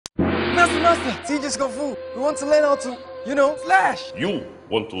Master, teach us Kung Fu. We want to learn how to, slash. You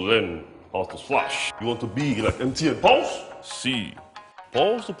want to learn how to slash. You want to be like MTN Pulse? See.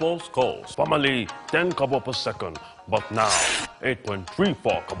 Pulse to pulse calls. Formerly 10 kobo per second, but now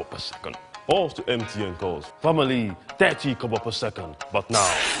 8.34 kobo per second. Pulse to MTN calls. Formerly 30 kobo per second, but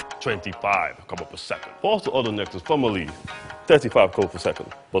now 25 kobo per second. Pulse to other nexus. Formerly 35 kobo per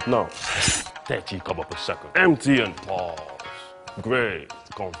second, but now 30 kobo per second. MTN Pulse. Great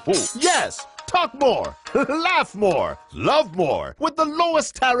Kung Fu. Yes! Talk more, laugh more, love more with the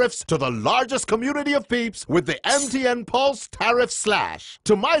lowest tariffs to the largest community of peeps with the MTN Pulse Tariff Slash.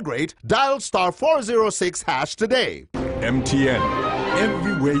 To migrate, dial *406# today. MTN,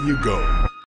 everywhere you go.